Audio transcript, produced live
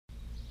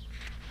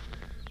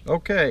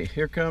Okay,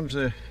 here comes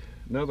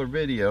another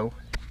video.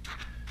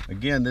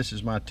 Again, this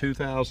is my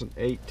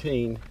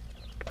 2018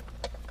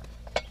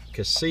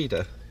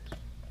 Casita,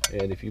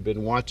 and if you've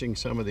been watching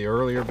some of the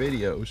earlier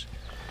videos,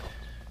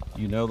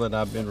 you know that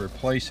I've been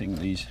replacing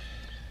these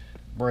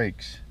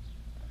brakes,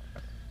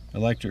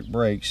 electric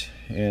brakes,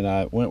 and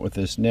I went with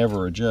this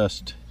never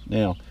adjust.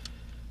 Now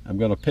I'm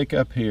going to pick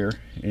up here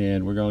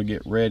and we're going to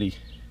get ready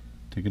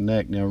to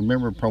connect. Now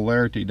remember,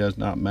 polarity does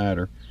not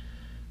matter,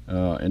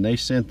 and they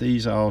sent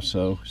these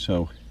also,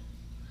 so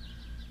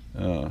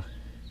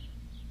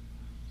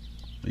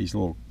these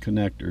little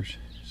connectors.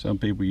 Some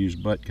people use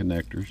butt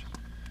connectors,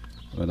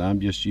 but I'm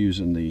just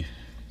using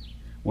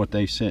what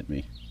they sent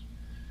me.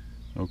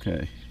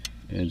 Okay,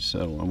 and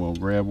so I'm going to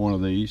grab one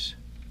of these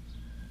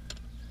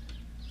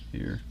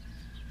here.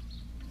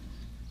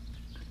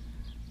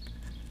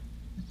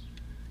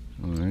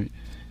 All right,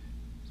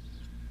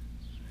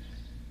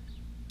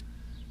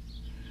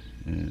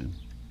 and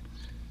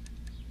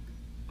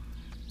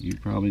you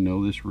probably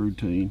know this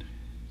routine.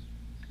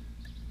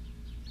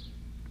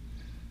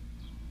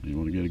 You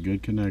want to get a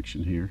good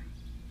connection here,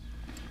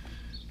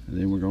 and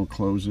then we're going to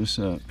close this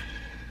up.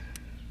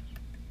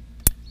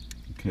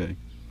 Okay,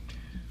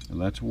 and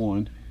that's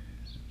one,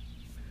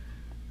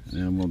 and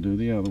then we'll do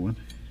the other one.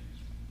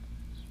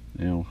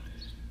 Now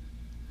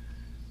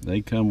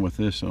they come with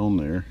this on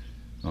there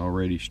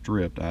already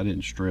stripped. I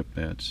didn't strip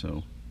that,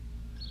 so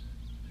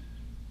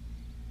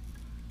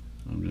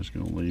I'm just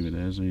going to leave it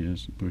as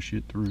is and push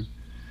it through,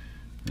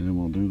 and then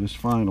we'll do this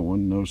final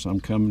one. Notice I'm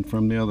coming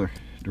from the other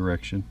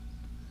direction.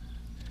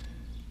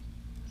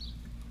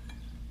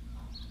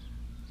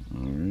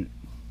 Alright,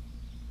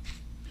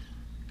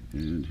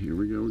 and here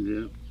we go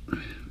again. We're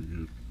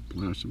going to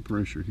apply some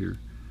pressure here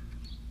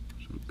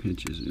so it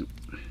pinches it,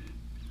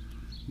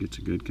 gets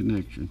a good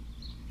connection.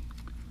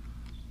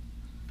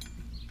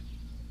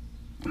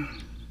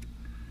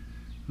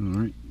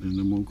 Alright, and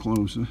then we'll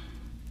close the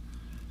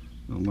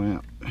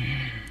latch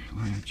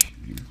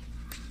here.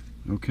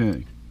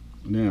 Okay,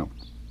 now,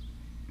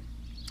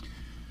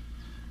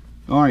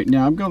 alright,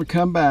 now I'm going to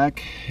come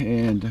back,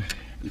 and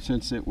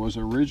since it was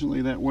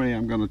originally that way,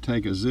 I'm going to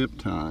take a zip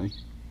tie,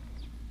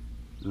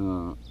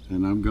 and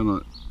I'm going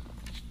to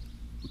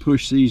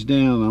push these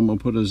down, and I'm going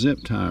to put a zip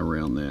tie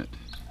around that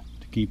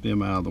to keep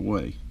them out of the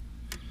way.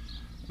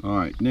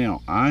 Alright,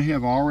 now I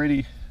have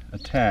already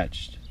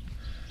attached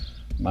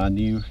my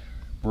new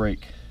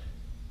brake,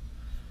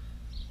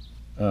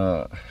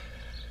 but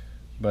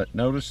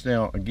notice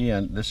now,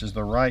 again, this is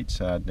the right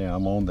side. Now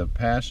I'm on the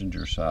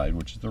passenger side,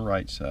 which is the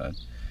right side.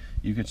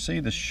 You can see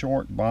the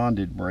short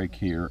bonded brake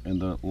here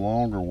and the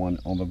longer one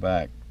on the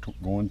back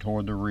going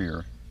toward the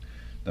rear.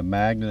 The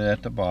magnet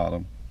at the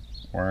bottom,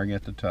 wiring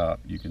at the top.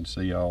 You can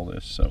see all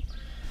this. So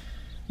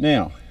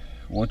now,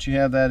 once you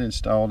have that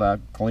installed, I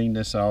cleaned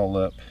this all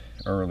up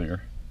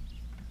earlier,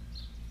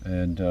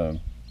 and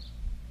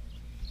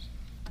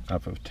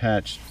I've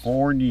attached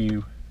 4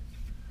 new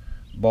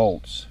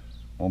bolts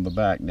on the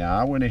back. Now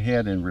I went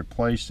ahead and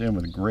replaced them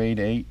with grade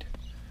 8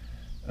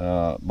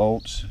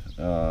 bolts.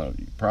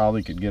 You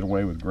probably could get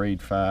away with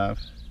grade 5,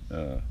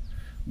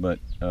 but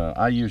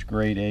I use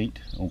grade 8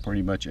 on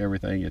pretty much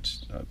everything.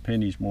 It's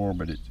pennies more,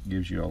 but it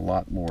gives you a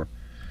lot more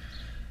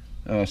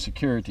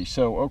security.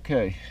 So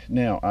okay,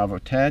 now I've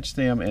attached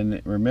them,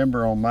 and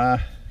remember, on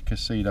my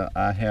Casita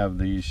I have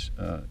these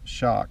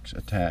shocks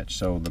attached,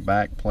 so the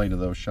back plate of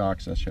those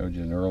shocks I showed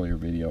you in an earlier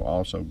video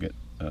also get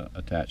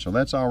attached. So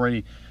that's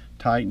already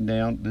tightened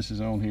down. This is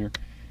on here.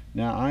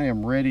 Now I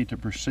am ready to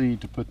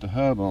proceed to put the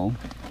hub on,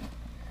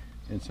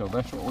 and so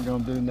that's what we're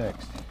going to do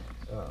next.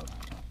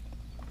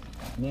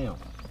 Now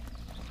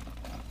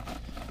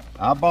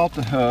I bought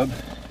the hub.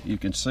 You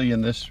can see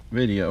in this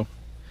video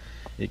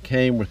it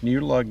came with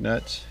new lug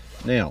nuts.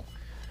 Now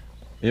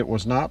it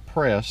was not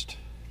pressed,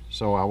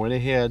 so I went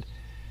ahead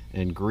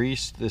and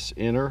greased this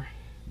inner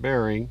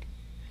bearing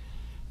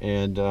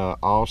and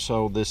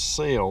also this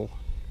seal,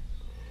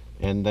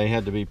 and they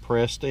had to be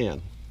pressed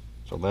in.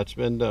 So that's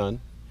been done.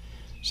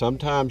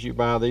 Sometimes you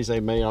buy these, they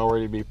may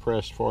already be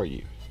pressed for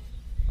you,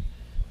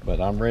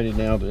 but I'm ready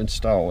now to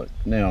install it.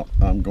 Now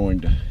I'm going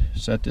to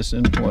set this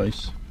in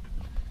place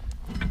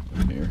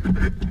here,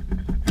 and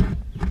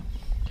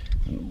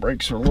the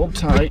brakes are a little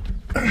tight.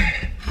 I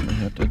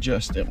have to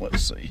adjust them.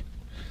 Let's see.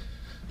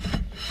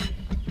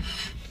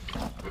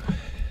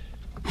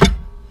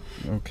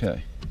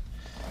 Okay,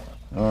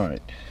 all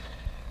right,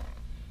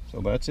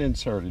 so that's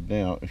inserted.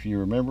 Now if you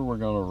remember, we're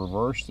going to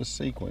reverse the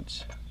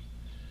sequence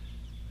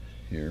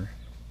here.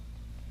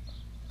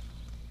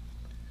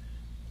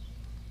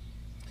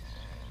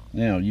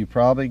 Now you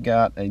probably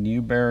got a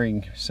new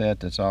bearing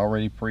set that's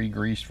already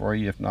pre-greased for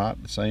you. If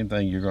not, the same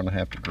thing, you're going to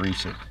have to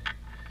grease it,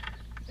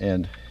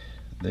 and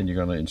then you're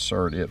going to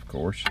insert it, of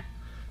course.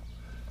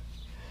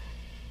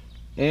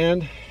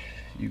 And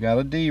you got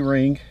a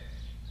D-ring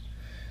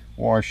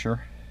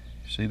washer.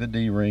 See the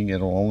D-ring,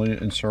 it'll only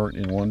insert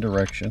in one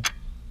direction.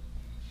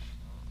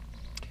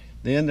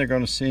 Then they're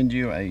going to send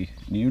you a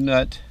new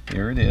nut.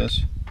 Here it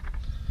is.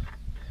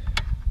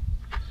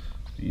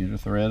 Use a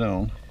thread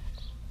on.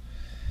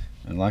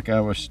 And like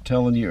I was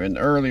telling you in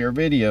earlier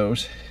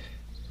videos,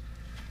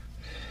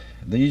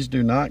 these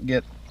do not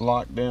get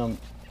locked down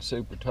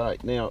super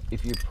tight. Now,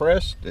 if you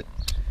pressed it,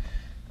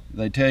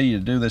 they tell you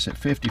to do this at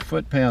 50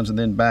 foot-pounds and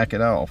then back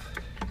it off.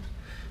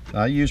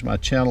 I use my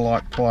channel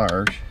lock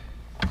pliers,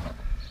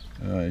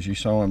 as you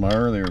saw in my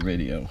earlier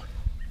video.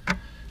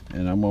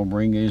 And I'm gonna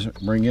bring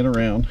it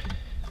around.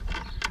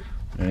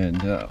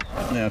 And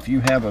now if you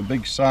have a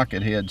big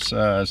socket head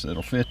size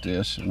that'll fit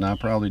this, and I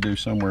probably do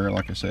somewhere,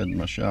 like I said, in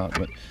my shop,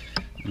 but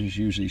just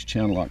use these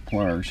channel lock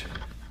pliers.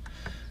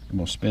 I'm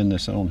gonna spin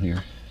this on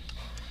here.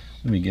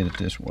 Let me get it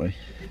this way.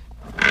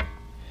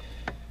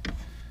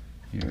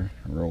 Here,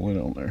 roll it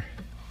on there.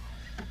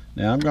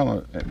 Now I'm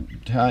gonna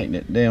tighten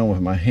it down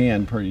with my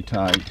hand pretty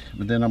tight,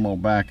 but then I'm gonna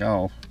back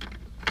off.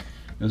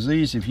 Because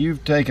these, if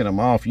you've taken them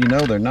off, you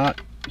know they're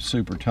not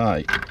super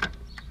tight.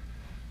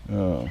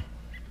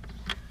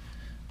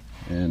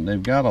 And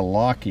they've got a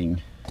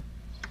locking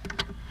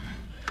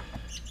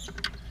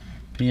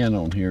pin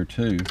on here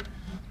too,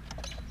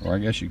 or I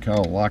guess you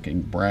call it a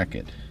locking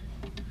bracket.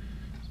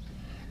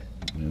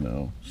 You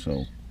know,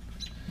 so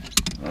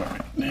all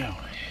right, now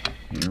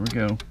here we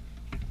go.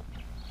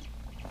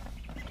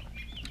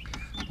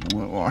 I'm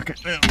gonna lock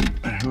it down.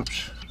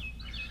 Oops.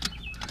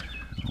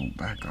 I'll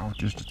back off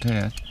just a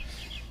tad.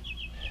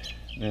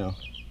 Now,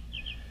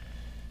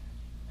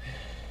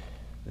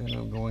 then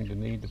I'm going to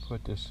need to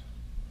put this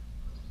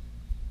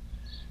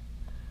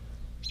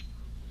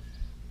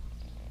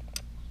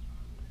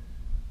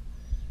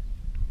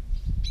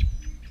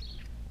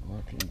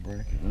locking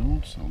bracket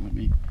on, so let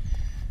me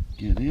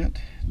get it.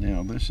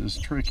 Now this is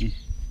tricky.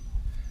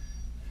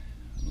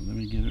 Let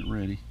me get it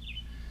ready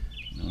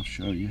and I'll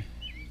show you.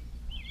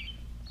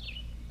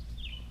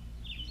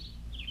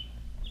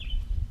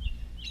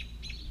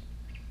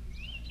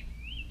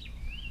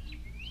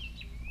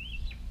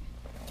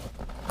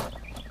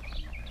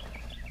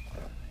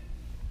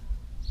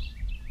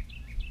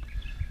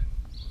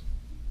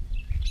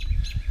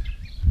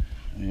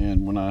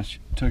 And when I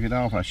took it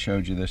off, I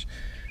showed you this.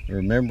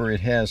 Remember,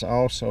 it has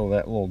also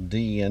that little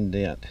D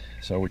indent,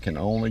 so we can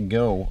only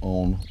go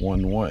on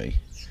one way.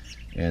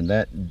 And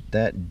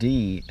that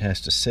D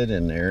has to sit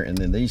in there, and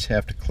then these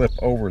have to clip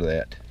over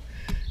that.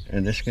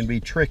 And this can be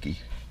tricky.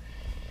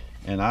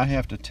 And I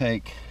have to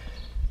take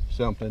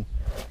something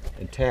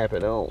and tap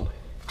it on.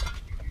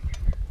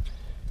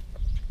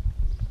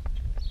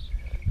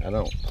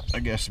 I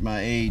guess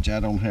my age, I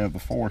don't have the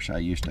force I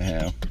used to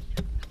have.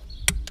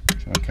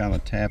 So I kind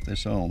of tap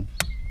this on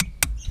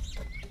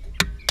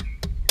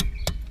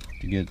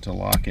to get it to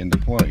lock into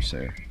place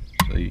there.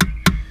 See?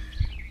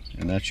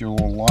 And that's your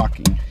little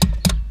locking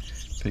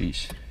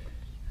piece.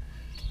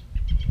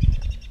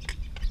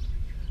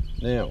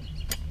 Now,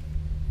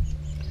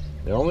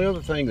 the only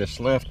other thing that's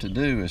left to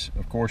do is,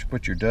 of course,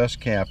 put your dust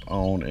cap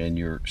on and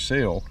your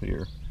seal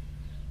here.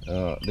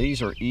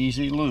 These are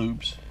easy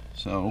lubes,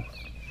 so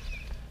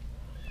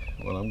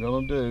what I'm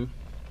going to do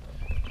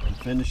to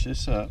finish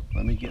this up,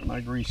 let me get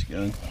my grease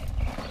gun.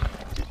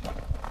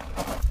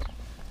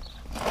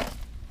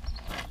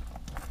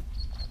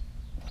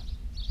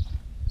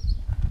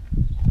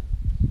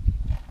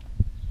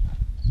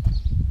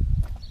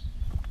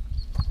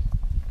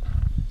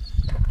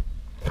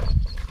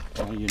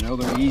 Well, you know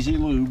they're easy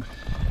lube,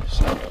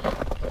 so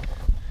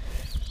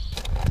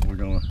we're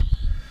going to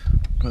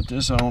put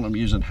this on. I'm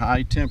using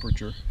high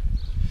temperature.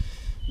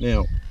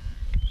 Now,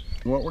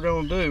 what we're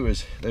going to do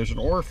is, there's an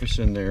orifice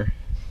in there,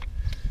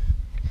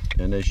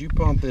 and as you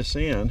pump this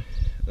in,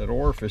 that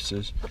orifice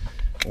is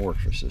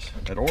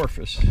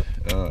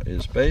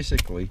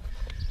basically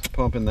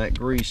pumping that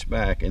grease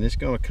back, and it's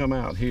going to come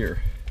out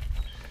here.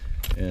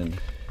 And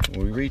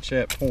when we reach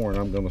that point,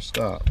 I'm going to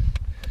stop.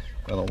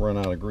 I don't run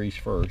out of grease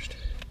first.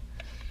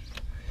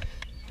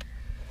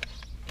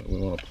 But we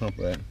want to pump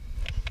that.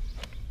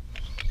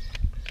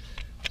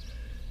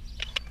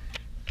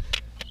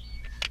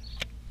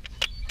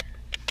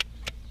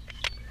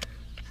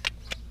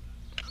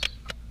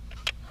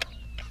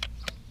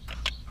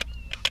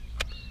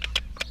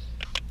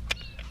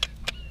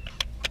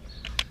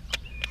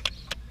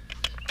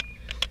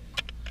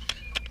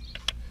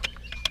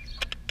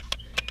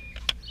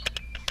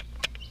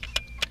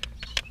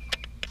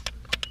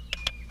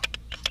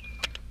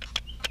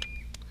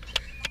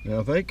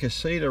 Now, I think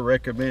Casita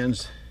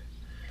recommends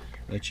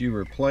that you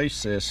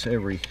replace this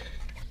every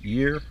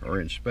year, or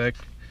inspect,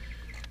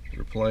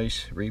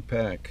 replace,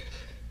 repack.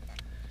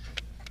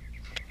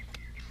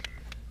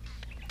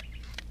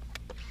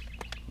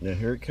 Now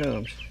here it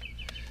comes.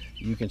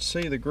 You can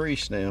see the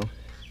grease now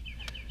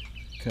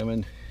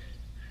coming.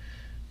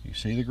 You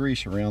see the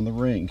grease around the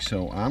ring.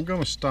 So I'm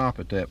going to stop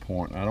at that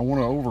point. I don't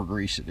want to over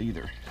grease it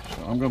either.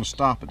 So I'm going to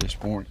stop at this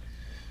point.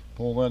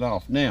 Pull that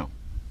off. Now,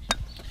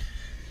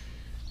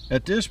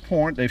 at this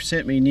point, they've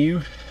sent me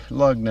new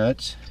lug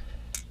nuts,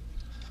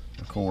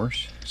 of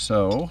course.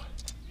 So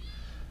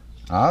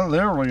I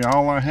literally,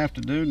 all I have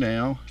to do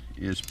now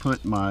is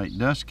put my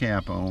dust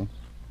cap on,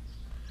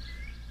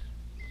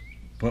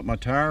 put my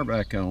tire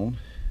back on,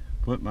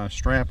 put my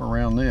strap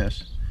around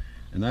this,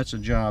 and that's a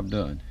job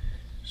done.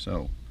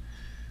 So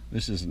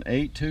This is an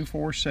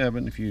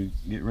 8247 if you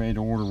get ready to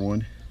order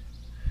one.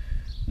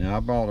 Now I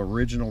bought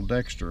original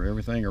Dexter,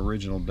 everything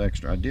original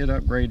Dexter. I did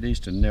upgrade these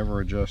to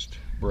never adjust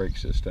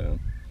brakes this time.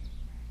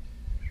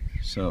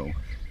 So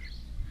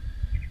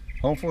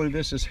hopefully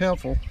this is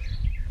helpful,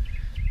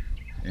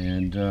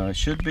 and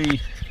should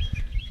be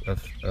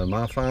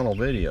my final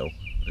video.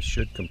 This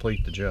should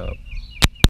complete the job.